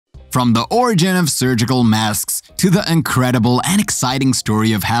From the origin of surgical masks to the incredible and exciting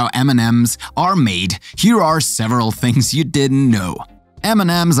story of how M&Ms are made, here are several things you didn't know.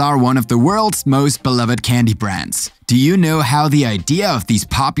 M&Ms are one of the world's most beloved candy brands. Do you know how the idea of these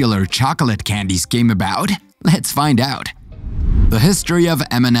popular chocolate candies came about? Let's find out. The history of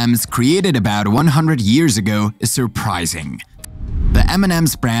M&Ms, created about 100 years ago, is surprising. The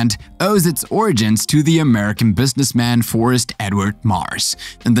M&M's brand owes its origins to the American businessman Forrest Edward Mars.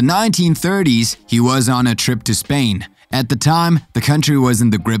 In the 1930s, he was on a trip to Spain. At the time, the country was in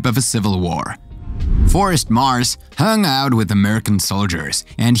the grip of a civil war. Forrest Mars hung out with American soldiers,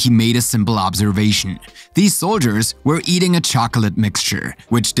 and he made a simple observation. These soldiers were eating a chocolate mixture,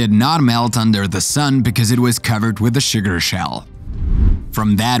 which did not melt under the sun because it was covered with a sugar shell.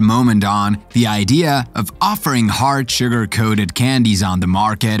 From that moment on, the idea of offering hard sugar-coated candies on the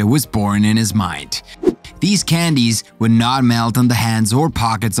market was born in his mind. These candies would not melt on the hands or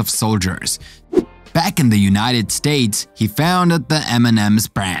pockets of soldiers. Back in the United States, he founded the M&M's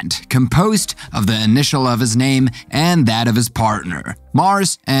brand, composed of the initial of his name and that of his partner,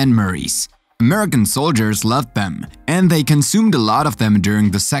 Mars and Maurice. American soldiers loved them, and they consumed a lot of them during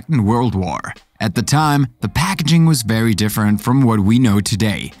the Second World War. At the time, the packaging was very different from what we know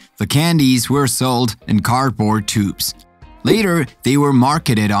today. The candies were sold in cardboard tubes. Later, they were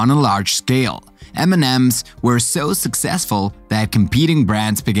marketed on a large scale. M&Ms were so successful that competing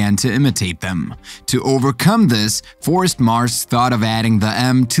brands began to imitate them. To overcome this, Forrest Mars thought of adding the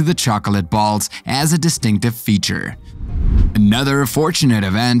M to the chocolate balls as a distinctive feature. Another fortunate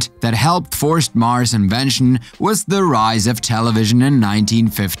event that helped Forrest Mars' invention was the rise of television in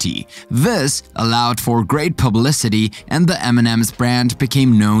 1950. This allowed for great publicity, and the M&M's brand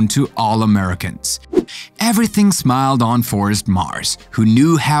became known to all Americans. Everything smiled on Forrest Mars, who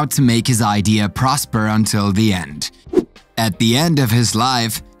knew how to make his idea prosper until the end. At the end of his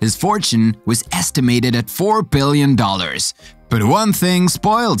life, his fortune was estimated at $4 billion. But one thing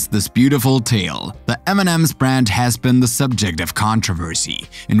spoils this beautiful tale. The M&M's brand has been the subject of controversy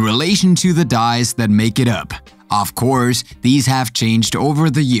in relation to the dyes that make it up. Of course, these have changed over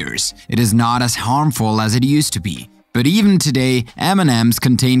the years. It is not as harmful as it used to be. But even today, M&Ms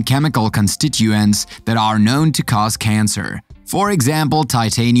contain chemical constituents that are known to cause cancer. For example,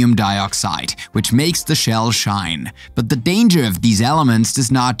 titanium dioxide, which makes the shell shine. But the danger of these elements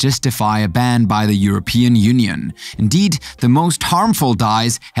does not justify a ban by the European Union. Indeed, the most harmful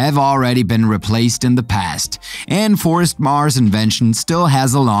dyes have already been replaced in the past, and Forrest Mars' invention still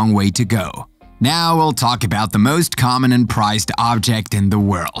has a long way to go. Now we'll talk about the most common and prized object in the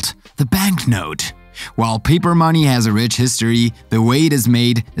world, the banknote. While paper money has a rich history, the way it is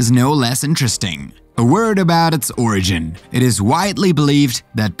made is no less interesting. A word about its origin. It is widely believed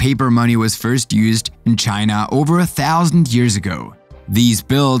that paper money was first used in China over 1,000 years ago. These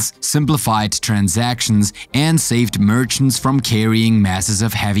bills simplified transactions and saved merchants from carrying masses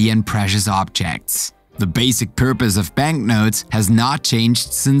of heavy and precious objects. The basic purpose of banknotes has not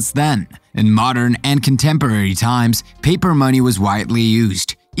changed since then. In modern and contemporary times, paper money was widely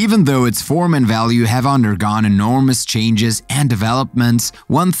used. Even though its form and value have undergone enormous changes and developments,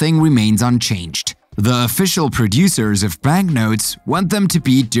 one thing remains unchanged. The official producers of banknotes want them to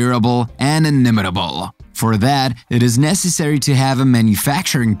be durable and inimitable. For that, it is necessary to have a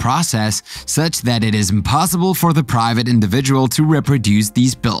manufacturing process such that it is impossible for the private individual to reproduce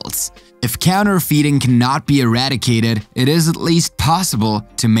these bills. If counterfeiting cannot be eradicated, it is at least possible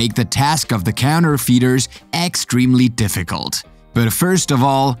to make the task of the counterfeiters extremely difficult. But first of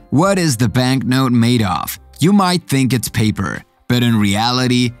all, what is the banknote made of? You might think it's paper, but in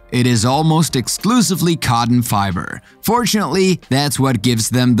reality, it is almost exclusively cotton fiber. Fortunately, that's what gives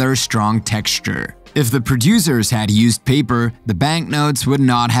them their strong texture. If the producers had used paper, the banknotes would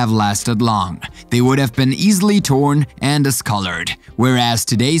not have lasted long. They would have been easily torn and discolored, whereas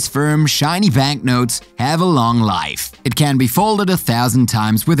today's firm, shiny banknotes have a long life. It can be folded 1,000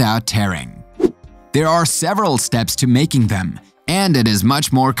 times without tearing. There are several steps to making them, and it is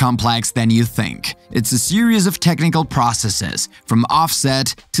much more complex than you think. It's a series of technical processes, from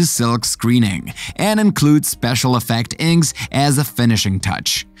offset to silk screening, and includes special effect inks as a finishing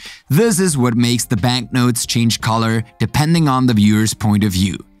touch. This is what makes the banknotes change color depending on the viewer's point of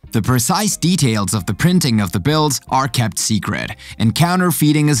view. The precise details of the printing of the bills are kept secret, and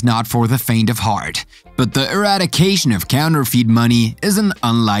counterfeiting is not for the faint of heart. But the eradication of counterfeit money is an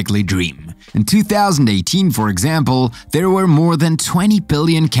unlikely dream. In 2018, for example, there were more than 20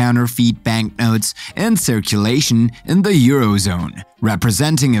 billion counterfeit banknotes in circulation in the Eurozone,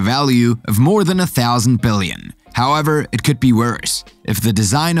 representing a value of more than 1,000 billion. However, it could be worse if the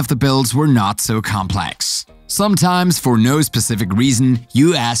design of the bills were not so complex. Sometimes, for no specific reason,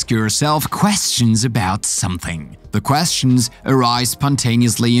 you ask yourself questions about something. The questions arise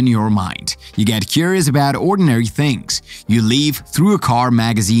spontaneously in your mind. You get curious about ordinary things. You leaf through a car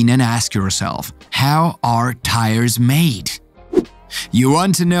magazine and ask yourself, how are tires made? You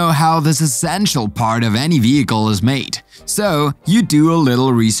want to know how this essential part of any vehicle is made. So, you do a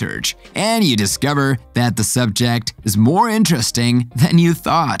little research, and you discover that the subject is more interesting than you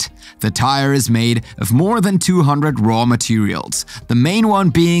thought. The tire is made of more than 200 raw materials, the main one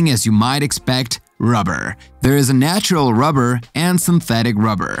being, as you might expect, rubber. There is a natural rubber and synthetic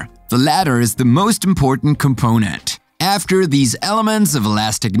rubber. The latter is the most important component. After these elements of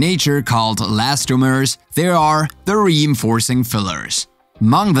elastic nature called elastomers, there are the reinforcing fillers.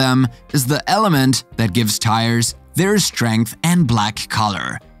 Among them is the element that gives tires their strength and black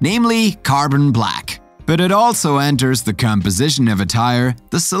color, namely carbon black. But it also enters the composition of a tire,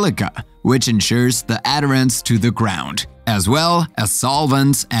 the silica, which ensures the adherence to the ground, as well as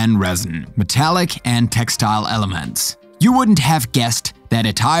solvents and resin, metallic and textile elements. You wouldn't have guessed that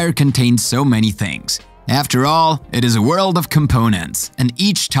a tire contains so many things. After all, it is a world of components, and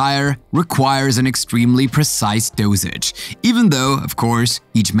each tire requires an extremely precise dosage, even though, of course,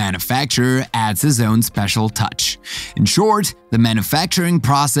 each manufacturer adds his own special touch. In short, the manufacturing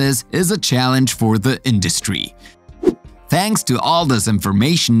process is a challenge for the industry. Thanks to all this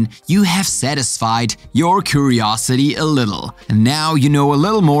information, you have satisfied your curiosity a little, and now you know a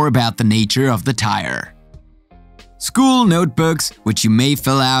little more about the nature of the tire. School notebooks, which you may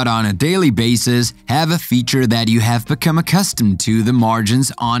fill out on a daily basis, have a feature that you have become accustomed to: the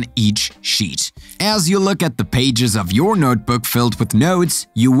margins on each sheet. As you look at the pages of your notebook filled with notes,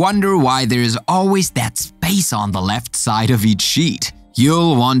 you wonder why there is always that space on the left side of each sheet.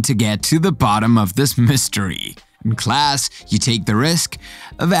 You'll want to get to the bottom of this mystery. In class, you take the risk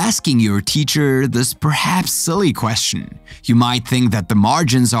of asking your teacher this perhaps silly question. You might think that the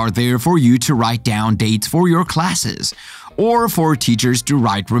margins are there for you to write down dates for your classes, or for teachers to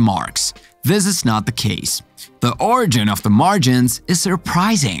write remarks. This is not the case. The origin of the margins is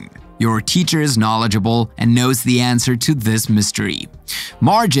surprising. Your teacher is knowledgeable and knows the answer to this mystery.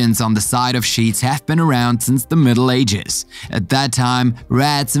 Margins on the side of sheets have been around since the Middle Ages. At that time,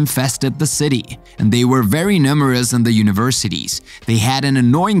 rats infested the city, and they were very numerous in the universities. They had an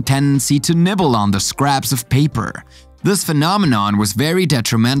annoying tendency to nibble on the scraps of paper. This phenomenon was very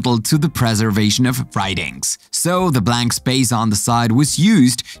detrimental to the preservation of writings, so the blank space on the side was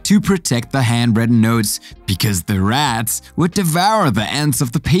used to protect the handwritten notes, because the rats would devour the ends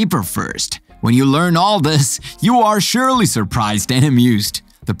of the paper first. When you learn all this, you are surely surprised and amused.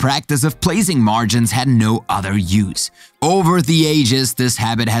 The practice of placing margins had no other use. Over the ages, this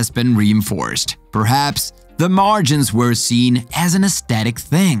habit has been reinforced. Perhaps the margins were seen as an aesthetic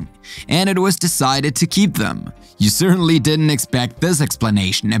thing, and it was decided to keep them. You certainly didn't expect this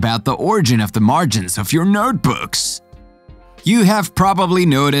explanation about the origin of the margins of your notebooks. You have probably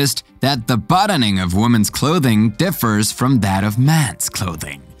noticed that the buttoning of women's clothing differs from that of men's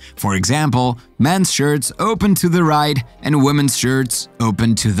clothing. For example, men's shirts open to the right and women's shirts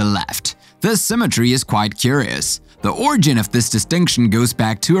open to the left. This symmetry is quite curious. The origin of this distinction goes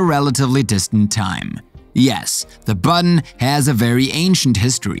back to a relatively distant time. Yes, the button has a very ancient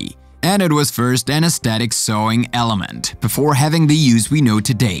history, and it was first an aesthetic sewing element, before having the use we know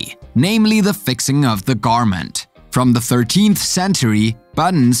today, namely the fixing of the garment. From the 13th century,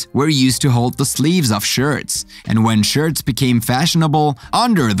 buttons were used to hold the sleeves of shirts, and when shirts became fashionable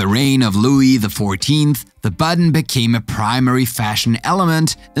under the reign of Louis XIV, the button became a primary fashion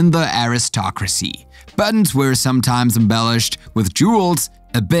element in the aristocracy. Buttons were sometimes embellished with jewels,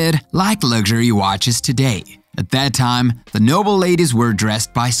 a bit like luxury watches today. At that time, the noble ladies were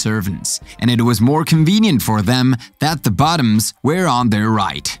dressed by servants, and it was more convenient for them that the bottoms were on their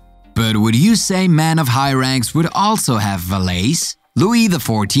right. But would you say men of high ranks would also have valets? Louis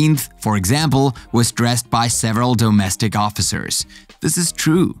XIV, for example, was dressed by several domestic officers. This is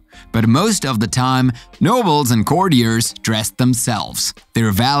true, but most of the time, nobles and courtiers dressed themselves.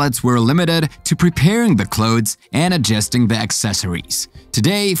 Their valets were limited to preparing the clothes and adjusting the accessories.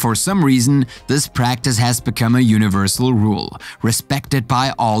 Today, for some reason, this practice has become a universal rule, respected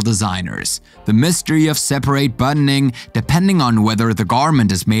by all designers. The mystery of separate buttoning, depending on whether the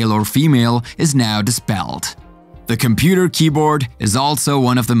garment is male or female, is now dispelled. The computer keyboard is also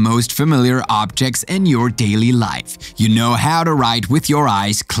one of the most familiar objects in your daily life. You know how to write with your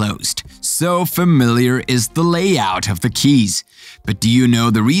eyes closed. So familiar is the layout of the keys. But do you know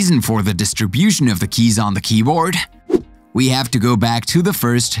the reason for the distribution of the keys on the keyboard? we have to go back to the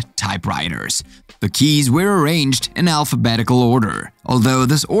first typewriters. The keys were arranged in alphabetical order. Although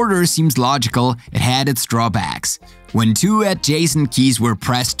this order seems logical, it had its drawbacks. When two adjacent keys were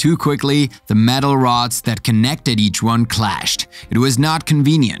pressed too quickly, the metal rods that connected each one clashed. It was not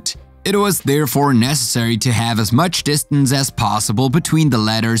convenient. It was therefore necessary to have as much distance as possible between the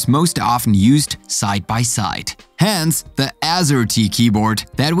letters most often used side by side. Hence, the AZERTY keyboard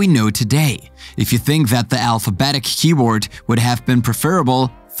that we know today. If you think that the alphabetic keyboard would have been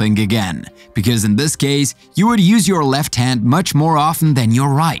preferable, think again, because in this case, you would use your left hand much more often than your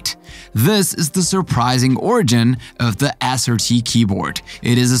right. This is the surprising origin of the AZERTY keyboard.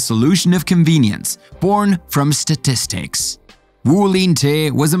 It is a solution of convenience, born from statistics. Wu Lien Te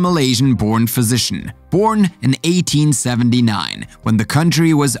was a Malaysian-born physician, born in 1879, when the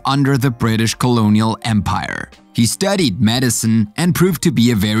country was under the British colonial empire. He studied medicine and proved to be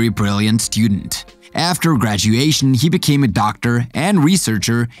a very brilliant student. After graduation, he became a doctor and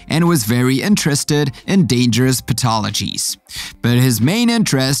researcher and was very interested in dangerous pathologies. But his main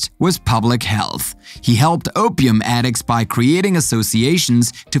interest was public health. He helped opium addicts by creating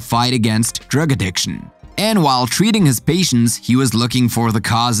associations to fight against drug addiction. And while treating his patients, he was looking for the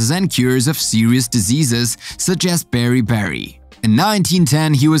causes and cures of serious diseases such as beriberi. In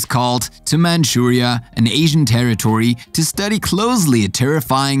 1910, he was called to Manchuria, an Asian territory, to study closely a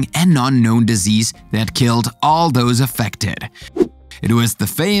terrifying and unknown disease that killed all those affected. It was the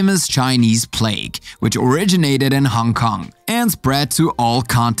famous Chinese plague, which originated in Hong Kong and spread to all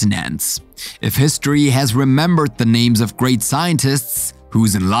continents. If history has remembered the names of great scientists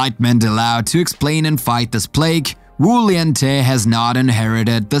whose enlightenment allowed to explain and fight this plague, Wu Lien Te has not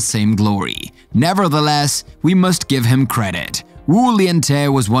inherited the same glory. Nevertheless, we must give him credit. Wu Lien Te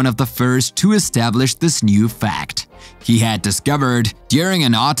was one of the first to establish this new fact. He had discovered during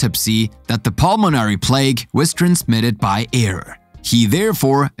an autopsy that the pulmonary plague was transmitted by air. He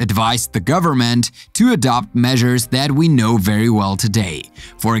therefore advised the government to adopt measures that we know very well today.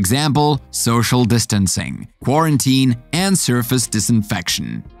 For example, social distancing, quarantine, and surface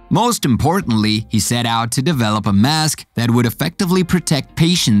disinfection. Most importantly, he set out to develop a mask that would effectively protect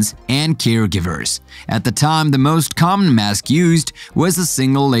patients and caregivers. At the time, the most common mask used was a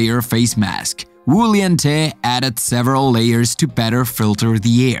single-layer face mask. Wu Lien Te added several layers to better filter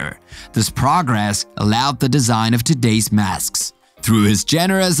the air. This progress allowed the design of today's masks. Through his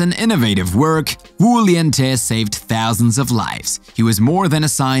generous and innovative work, Wu Lien Te saved thousands of lives. He was more than a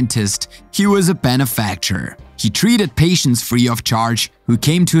scientist, he was a benefactor. He treated patients free of charge who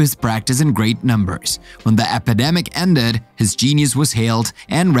came to his practice in great numbers. When the epidemic ended, his genius was hailed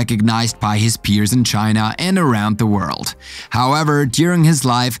and recognized by his peers in China and around the world. However, during his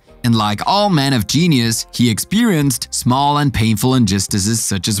life, and like all men of genius, he experienced small and painful injustices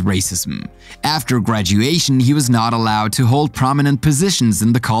such as racism. After graduation, he was not allowed to hold prominent positions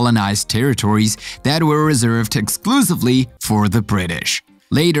in the colonized territories that were reserved exclusively for the British.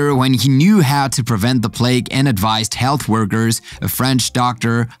 Later, when he knew how to prevent the plague and advised health workers, a French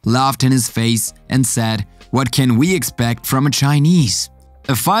doctor laughed in his face and said, "What can we expect from a Chinese?"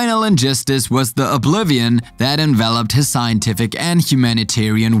 A final injustice was the oblivion that enveloped his scientific and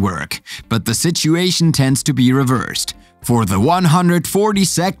humanitarian work. But the situation tends to be reversed. For the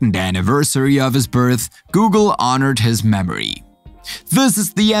 142nd anniversary of his birth, Google honored his memory. This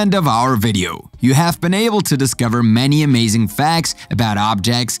is the end of our video. You have been able to discover many amazing facts about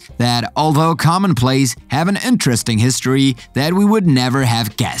objects that, although commonplace, have an interesting history that we would never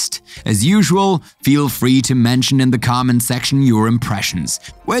have guessed. As usual, feel free to mention in the comment section your impressions.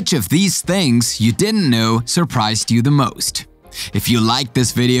 Which of these things you didn't know surprised you the most? If you liked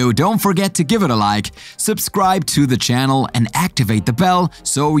this video, don't forget to give it a like, subscribe to the channel and activate the bell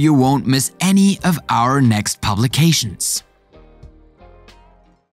so you won't miss any of our next publications.